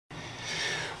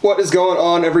What is going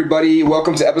on, everybody?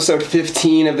 Welcome to episode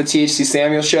 15 of the THC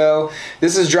Samuel Show.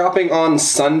 This is dropping on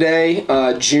Sunday,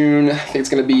 June, I think it's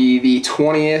going to be the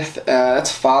 20th.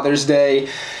 That's Father's Day.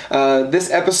 This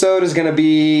episode is going to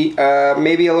be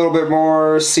maybe a little bit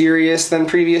more serious than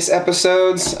previous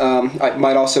episodes. It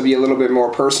might also be a little bit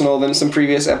more personal than some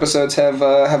previous episodes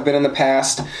have been in the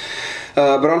past.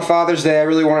 But on Father's Day, I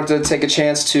really wanted to take a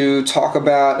chance to talk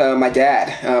about my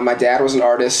dad. My dad was an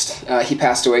artist. He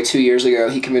passed away 2 years ago.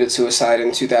 He committed suicide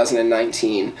in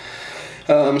 2019.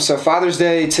 So Father's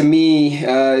Day, to me,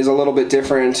 is a little bit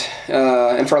different.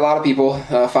 And for a lot of people,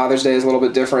 Father's Day is a little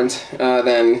bit different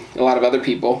than a lot of other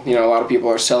people. You know, a lot of people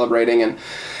are celebrating and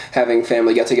having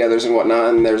family get-togethers and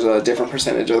whatnot, and there's a different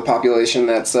percentage of the population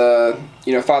that's,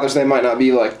 Father's Day might not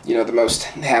be like, the most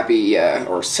happy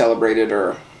or celebrated,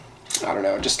 or I don't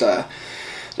know,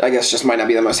 I guess just might not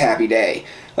be the most happy day.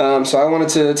 So I wanted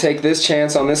to take this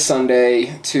chance on this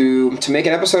Sunday to make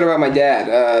an episode about my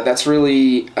dad. That's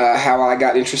really how I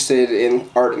got interested in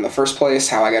art in the first place,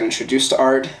 how I got introduced to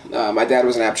art. My dad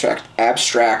was an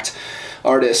abstract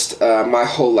artist my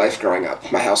whole life growing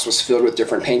up. My house was filled with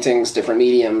different paintings, different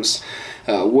mediums,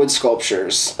 wood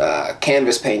sculptures,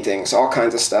 canvas paintings, all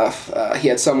kinds of stuff. He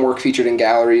had some work featured in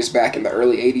galleries back in the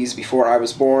early 80s before I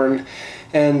was born.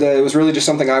 And it was really just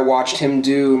something I watched him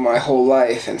do my whole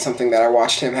life, and something that I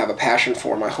watched him have a passion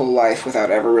for my whole life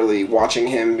without ever really watching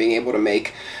him being able to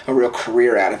make a real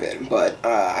career out of it. But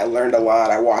I learned a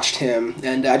lot. I watched him,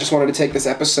 and I just wanted to take this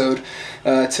episode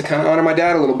to kind of honor my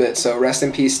dad a little bit. So rest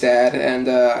in peace, Dad. And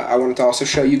I wanted to also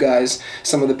show you guys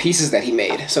some of the pieces that he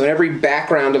made. So in every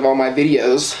background of all my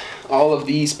videos, all of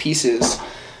these pieces,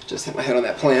 just hit my head on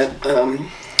that plant,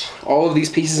 all of these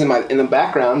pieces in the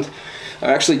background are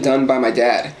actually done by my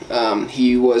dad.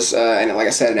 He was, and like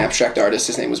I said, an abstract artist.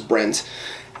 His name was Brent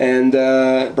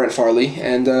Farley,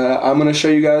 and I'm going to show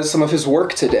you guys some of his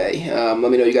work today. Let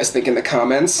me know what you guys think in the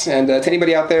comments, and to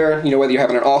anybody out there, whether you're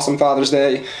having an awesome Father's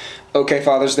Day, okay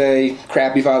Father's Day,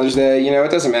 crappy Father's Day,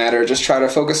 it doesn't matter. Just try to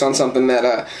focus on something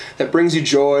that brings you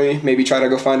joy. Maybe try to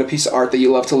go find a piece of art that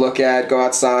you love to look at, go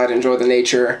outside, enjoy the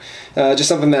nature, just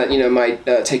something that,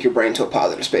 might take your brain to a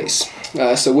positive space.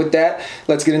 So with that,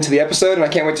 let's get into the episode, and I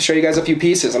can't wait to show you guys a few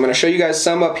pieces. I'm going to show you guys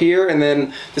some up here, and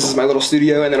then this is my little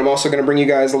studio, and then I'm also going to bring you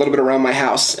guys a little bit around my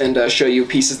house and show you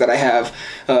pieces that I have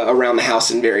around the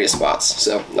house in various spots.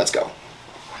 So let's go.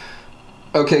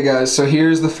 Okay guys, so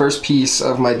here's the first piece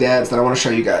of my dad's that I want to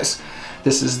show you guys.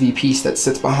 This is the piece that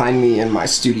sits behind me in my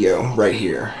studio right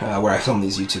here, where I film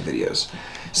these YouTube videos.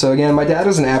 So again, my dad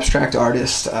was an abstract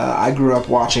artist. I grew up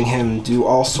watching him do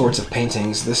all sorts of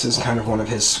paintings. This is kind of one of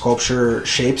his sculpture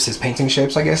shapes, his painting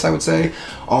shapes, I guess I would say,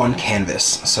 on canvas.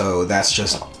 So that's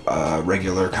just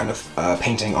regular kind of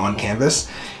painting on canvas.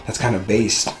 That's kind of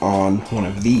based on one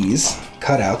of these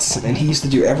cutouts, and he used to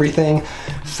do everything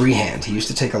freehand. He used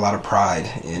to take a lot of pride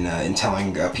in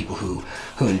telling people who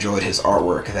enjoyed his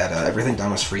artwork that everything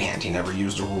done was freehand. He never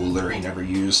used a ruler. He never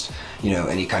used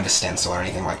any kind of stencil or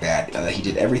anything like that. He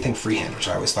did everything freehand, which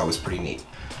I always thought was pretty neat.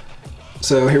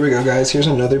 So here we go, guys. Here's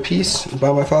another piece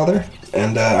by my father,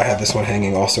 and I have this one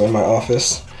hanging also in my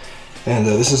office. And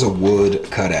this is a wood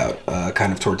cutout,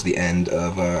 kind of towards the end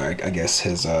of I guess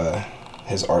his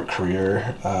art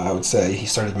career. I would say he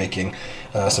started making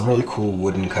some really cool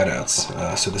wooden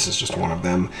cutouts. So this is just one of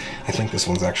them. I think this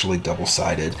one's actually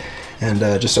double-sided. And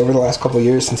just over the last couple of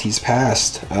years since he's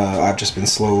passed, I've just been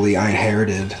I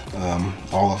inherited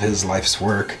all of his life's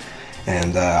work,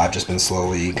 and I've just been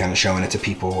slowly kind of showing it to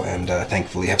people, and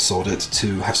thankfully have sold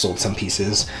some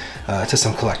pieces to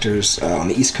some collectors on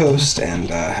the East Coast, and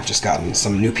have just gotten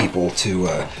some new people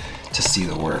to see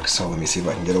the work. So let me see if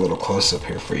I can get a little close-up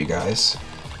here for you guys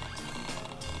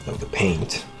of the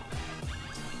paint.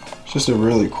 It's just a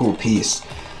really cool piece.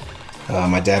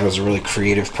 My dad was a really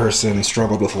creative person,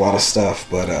 struggled with a lot of stuff,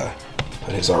 but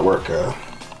his artwork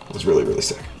was really, really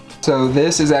sick. So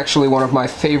this is actually one of my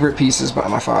favorite pieces by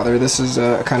my father. This is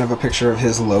kind of a picture of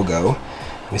his logo.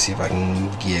 Let me see if I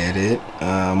can get it.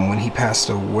 When he passed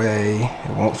away,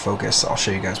 it won't focus. I'll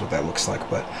show you guys what that looks like,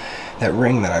 but that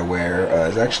ring that I wear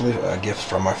is actually a gift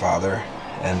from my father,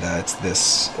 and it's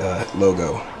this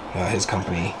logo. His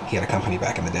company, he had a company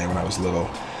back in the day when I was little,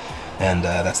 and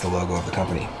that's the logo of the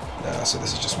company. So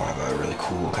this is just one of the really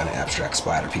cool kind of abstract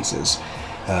splatter pieces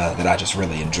that I just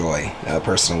really enjoy.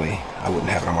 Personally, I wouldn't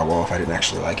have it on my wall if I didn't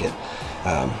actually like it.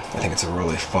 I think it's a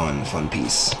really fun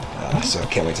piece, so I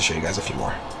can't wait to show you guys a few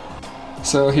more.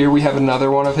 So here we have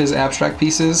another one of his abstract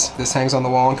pieces. This hangs on the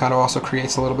wall and kind of also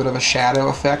creates a little bit of a shadow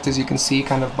effect, as you can see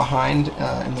kind of behind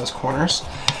in those corners.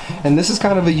 And this is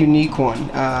kind of a unique one.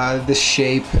 This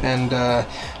shape and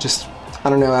just I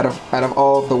don't know, out of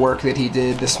all of the work that he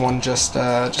did, this one just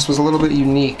was a little bit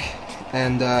unique,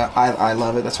 and I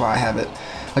love it. That's why I have it.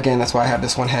 Again, that's why I have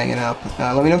this one hanging up.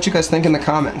 Let me know what you guys think in the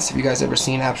comments. Have you guys ever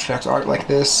seen abstract art like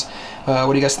this?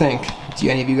 What do you guys think? Do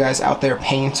any of you guys out there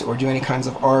paint or do any kinds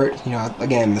of art? You know,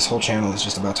 again, this whole channel is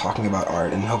just about talking about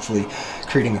art and hopefully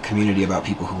creating a community about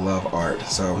people who love art.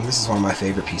 So this is one of my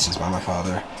favorite pieces by my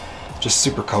father. Just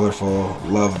super colorful.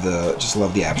 Just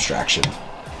love the abstraction.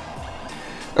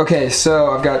 Okay,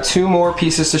 so I've got 2 more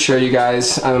pieces to show you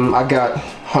guys. I've got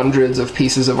hundreds of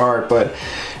pieces of art, but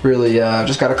really I've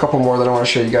just got a couple more that I want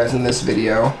to show you guys in this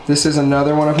video. This is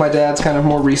another one of my dad's kind of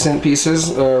more recent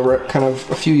pieces, kind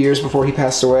of a few years before he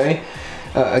passed away.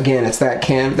 Again, it's that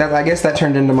I guess that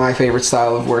turned into my favorite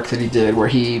style of work that he did, where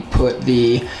he put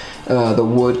the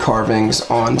wood carvings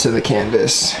onto the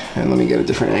canvas. And let me get a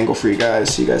different angle for you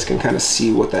guys so you guys can kind of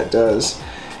see what that does.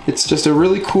 It's just a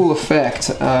really cool effect.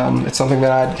 It's something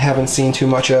that I haven't seen too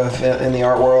much of in the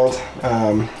art world.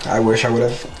 I wish I would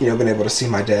have, been able to see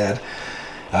my dad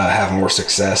have more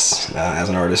success as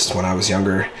an artist when I was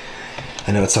younger.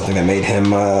 I know it's something that made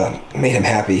him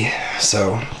happy.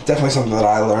 So definitely something that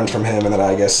I learned from him, and that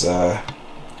I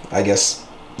guess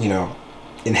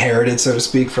inherited, so to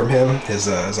speak, from him, is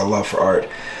a love for art.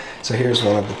 So here's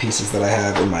one of the pieces that I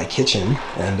have in my kitchen,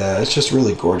 and it's just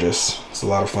really gorgeous. It's a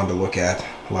lot of fun to look at,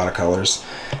 a lot of colors.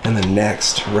 And then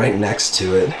right next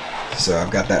to it, so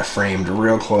I've got that framed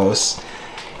real close.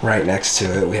 Right next to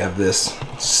it, we have this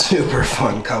super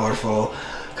fun, colorful,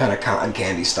 kind of cotton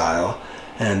candy style.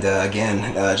 And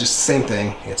again, just the same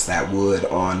thing. It's that wood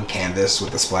on canvas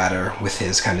with the splatter, with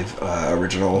his kind of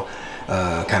original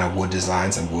kind of wood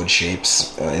designs and wood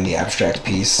shapes in the abstract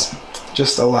piece.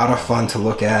 Just a lot of fun to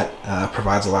look at,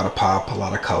 provides a lot of pop, a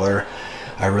lot of color.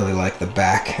 I really like the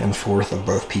back and forth of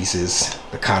both pieces,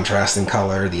 the contrast in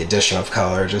color, the addition of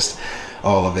color, just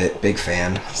all of it. Big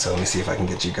fan. So let me see if I can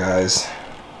get you guys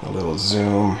a little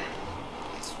zoom.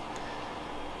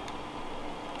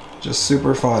 Just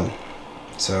super fun.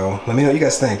 So let me know what you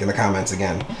guys think in the comments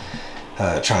again.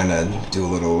 Trying to do a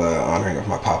little honoring of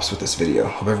my pops with this video.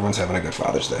 Hope everyone's having a good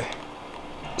Father's Day.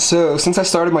 So since I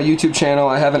started my YouTube channel,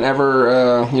 I haven't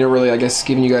ever, really, I guess,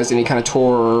 given you guys any kind of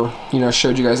tour or,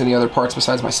 showed you guys any other parts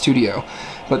besides my studio.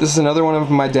 But this is another one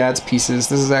of my dad's pieces.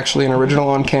 This is actually an original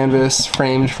on canvas,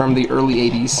 framed from the early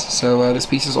 80s. So this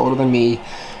piece is older than me.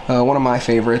 One of my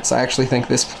favorites. I actually think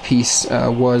this piece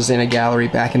was in a gallery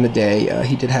back in the day.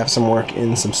 He did have some work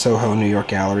in some Soho, New York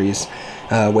galleries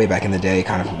way back in the day,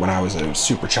 kind of when I was a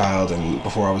super child and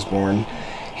before I was born.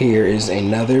 Here is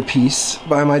another piece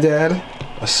by my dad.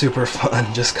 A super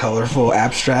fun, just colorful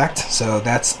abstract. So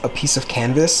that's a piece of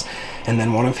canvas and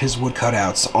then one of his wood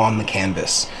cutouts on the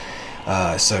canvas.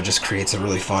 So it just creates a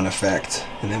really fun effect.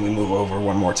 And then we move over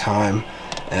one more time,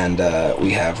 and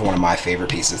we have one of my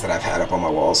favorite pieces that I've had up on my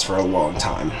walls for a long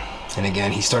time. And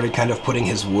again, he started kind of putting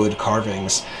his wood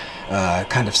carvings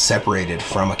kind of separated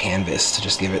from a canvas to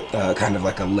just give it kind of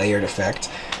like a layered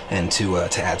effect, and to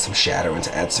add some shadow and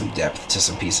to add some depth to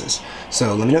some pieces.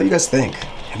 So let me know what you guys think.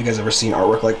 Have you guys ever seen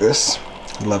artwork like this?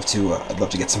 I'd love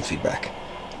to get some feedback.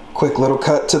 Quick little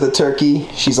cut to the turkey.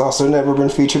 She's also never been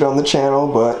featured on the channel,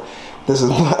 but this is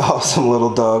my awesome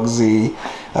little dog Z.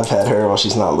 I've had her, well,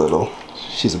 she's not little.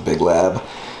 She's a big lab,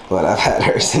 but I've had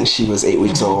her since she was 8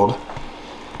 weeks old.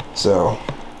 So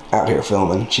out here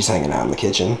filming, she's hanging out in the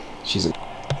kitchen.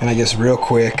 And I guess real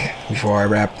quick, before I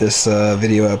wrap this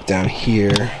video up down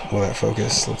here, will that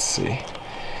focus? Let's see.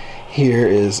 Here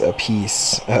is a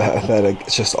piece that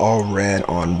it's just all red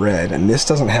on red, and this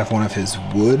doesn't have one of his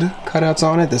wood cutouts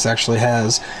on it. This actually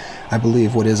has, I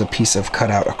believe, what is a piece of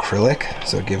cutout acrylic,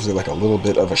 so it gives it like a little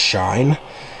bit of a shine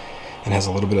and has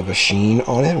a little bit of a sheen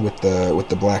on it with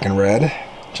the black and red.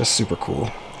 Just super cool.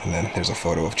 And then there's a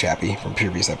photo of Chappie from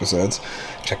previous episodes.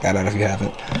 Check that out if you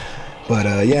haven't.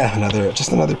 But yeah,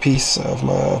 just another piece of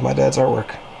my dad's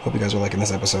artwork. Hope you guys are liking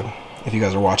this episode. If you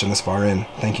guys are watching this far in,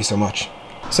 thank you so much.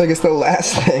 So I guess the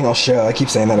last thing I'll show, I keep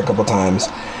saying that a couple times.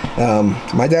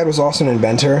 My dad was also an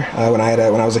inventor. When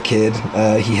I was a kid,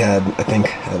 he had, I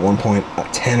think, at one point,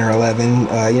 10 or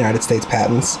 11 United States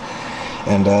patents.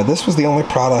 And this was the only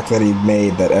product that he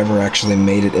made that ever actually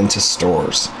made it into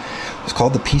stores. It's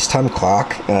called the Peacetime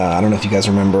Clock. I don't know if you guys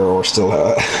remember, or still,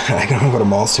 I don't go to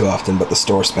malls too often, but the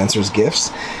store Spencer's Gifts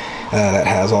that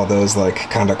has all those like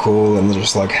kind of cool and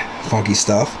just like funky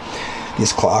stuff.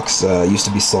 These clocks used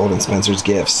to be sold in Spencer's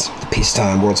Gifts, the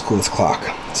Peacetime World's Coolest Clock.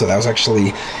 So that was actually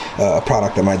a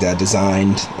product that my dad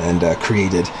designed and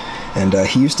created. And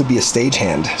he used to be a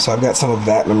stagehand, so I've got some of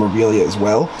that memorabilia as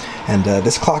well. And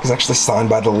this clock is actually signed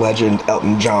by the legend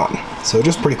Elton John. So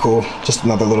just pretty cool, just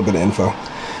another little bit of info.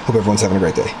 Hope everyone's having a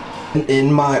great day.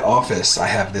 In my office, I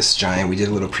have this giant, we did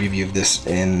a little preview of this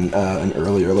in an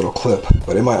earlier little clip,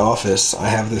 but in my office, I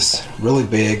have this really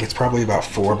big, it's probably about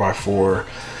 4x4,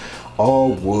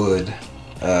 all wood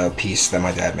piece that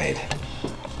my dad made.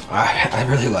 I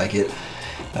really like it.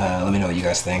 Let me know what you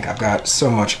guys think. I've got so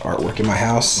much artwork in my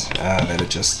house that it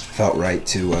just felt right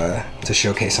to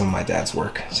showcase some of my dad's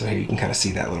work. So here you can kind of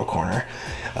see that little corner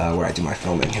where I do my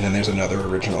filming. And then there's another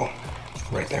original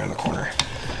right there in the corner.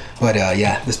 But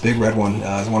yeah, this big red one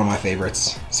is one of my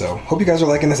favorites. So hope you guys are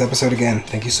liking this episode again.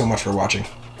 Thank you so much for watching.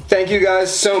 Thank you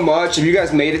guys so much. If you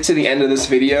guys made it to the end of this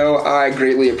video, I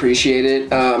greatly appreciate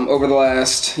it. Over the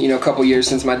last, couple years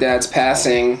since my dad's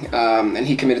passing, and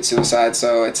he committed suicide,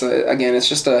 so it's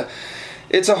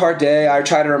a hard day. I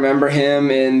try to remember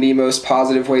him in the most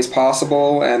positive ways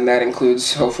possible, and that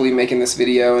includes hopefully making this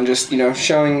video and just,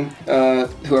 showing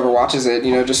whoever watches it,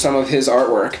 just some of his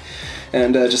artwork.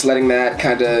 And just letting that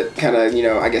kind of,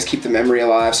 I guess, keep the memory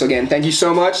alive. So again, thank you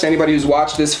so much to anybody who's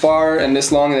watched this far and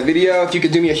this long in the video. If you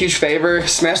could do me a huge favor,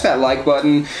 smash that like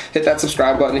button, hit that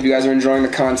subscribe button if you guys are enjoying the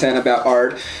content about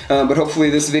art. But hopefully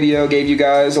this video gave you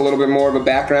guys a little bit more of a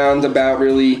background about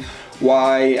really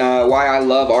why I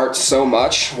love art so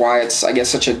much, why it's, I guess,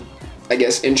 such a,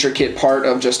 intricate part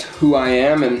of just who I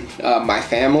am and my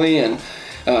family and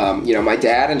my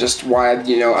dad, and just why,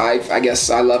 I guess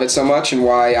I love it so much, and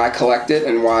why I collect it,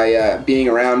 and why being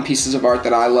around pieces of art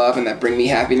that I love and that bring me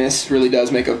happiness really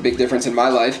does make a big difference in my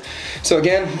life. So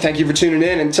again, thank you for tuning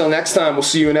in. Until next time, we'll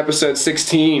see you in episode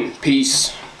 16.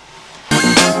 Peace.